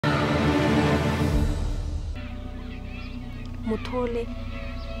Mothole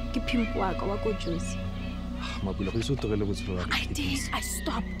ke pimp wa ka wa go Josie. Mapula go iso togele botshelo wa ka. I did.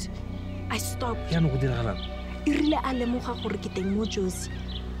 I stopped. Ya no go diragalang. E rile a lemoga gore ke teng mo Josie.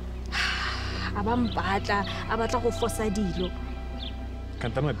 A ba mpatla, a batla go fosa dilo.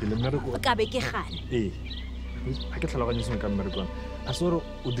 Kanta mapile mmereko. Ka be ke gane. Ha ke tlhaloganye seng ka mmereko. A soro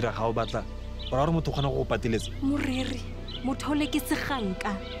o dira ga o batla. Ora re motho gona go pateletsa. Moreri, Mothole ke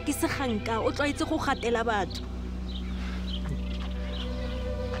seganka. O tlwaetse go gatela batho.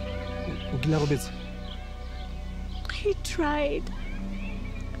 O kila go betsa. He tried.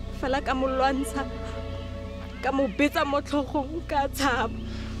 Fela ka mo lwantsha. Ka mo betsa mo tlhogong ka tshaba.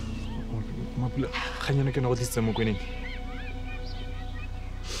 Mapula khanyana ke no go ditse mo kweneng.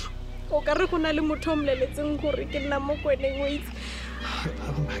 O ka re go na le motho omleletseng gore ke nna mo kweneng o itse.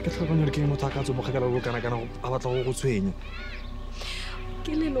 Ke tlhaloganya re ke motho a ka tso bogakala go kana a batla go tshwenya.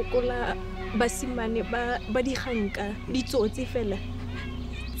 Ke leloko la basimane ba diganka ditsotsi fela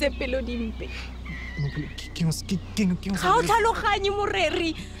tse pelo dimpe. Ga o tlhaloganye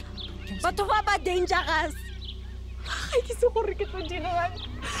Moreri batho ba dangerous. Ga ke se gore ke tlo dirang.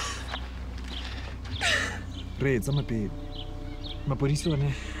 Re tsa mapele mapodisi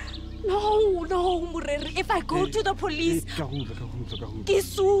one. No, Moreri. If I go to the police,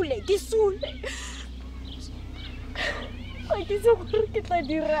 Kisule. I ke se gore ke tla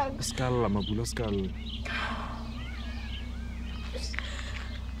dirang. Skala Mapula skala.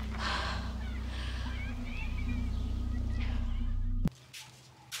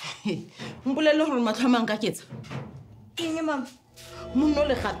 Mpolele gore matlhamang ka ketsa. Eng mama? Monno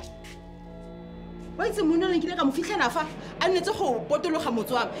le gape. Wa itse monno le nkile ka mo fitlhela fa a nnetse go potologa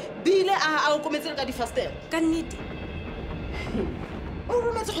motswang bile a o kometsele ka di-faster. Ka nnete. O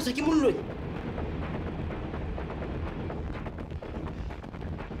rometse go tswa ke molloi.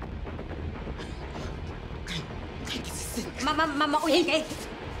 Mama, okay.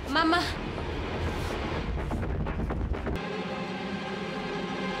 Mama.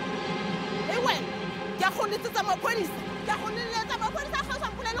 Ewe, ke go letsetsa mapodisa. Ke go letsetsa mapodisa ga sa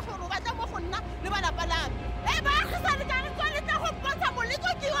mpolele gore ba tla mo go nna le bana palame. Ba ga sa le ka re tswa le tla go bontsha moleko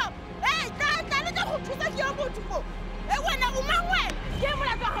ke yo. Tla le tla go thusa ke yo motho mo. Wena o mangwe. Ke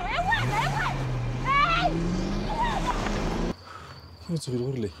molato ga wena. What's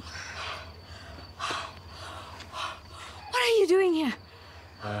wrong? What are you doing here?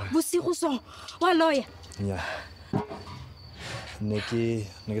 Bosigo so, wa lawyer. Yeah. Neki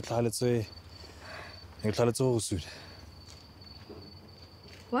tlhaletse go sula.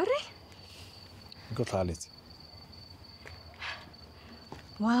 What? Go tlhaletse.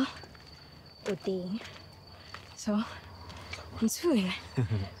 Well, o teng. So, nsule.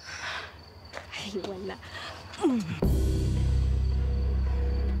 Ay, wala.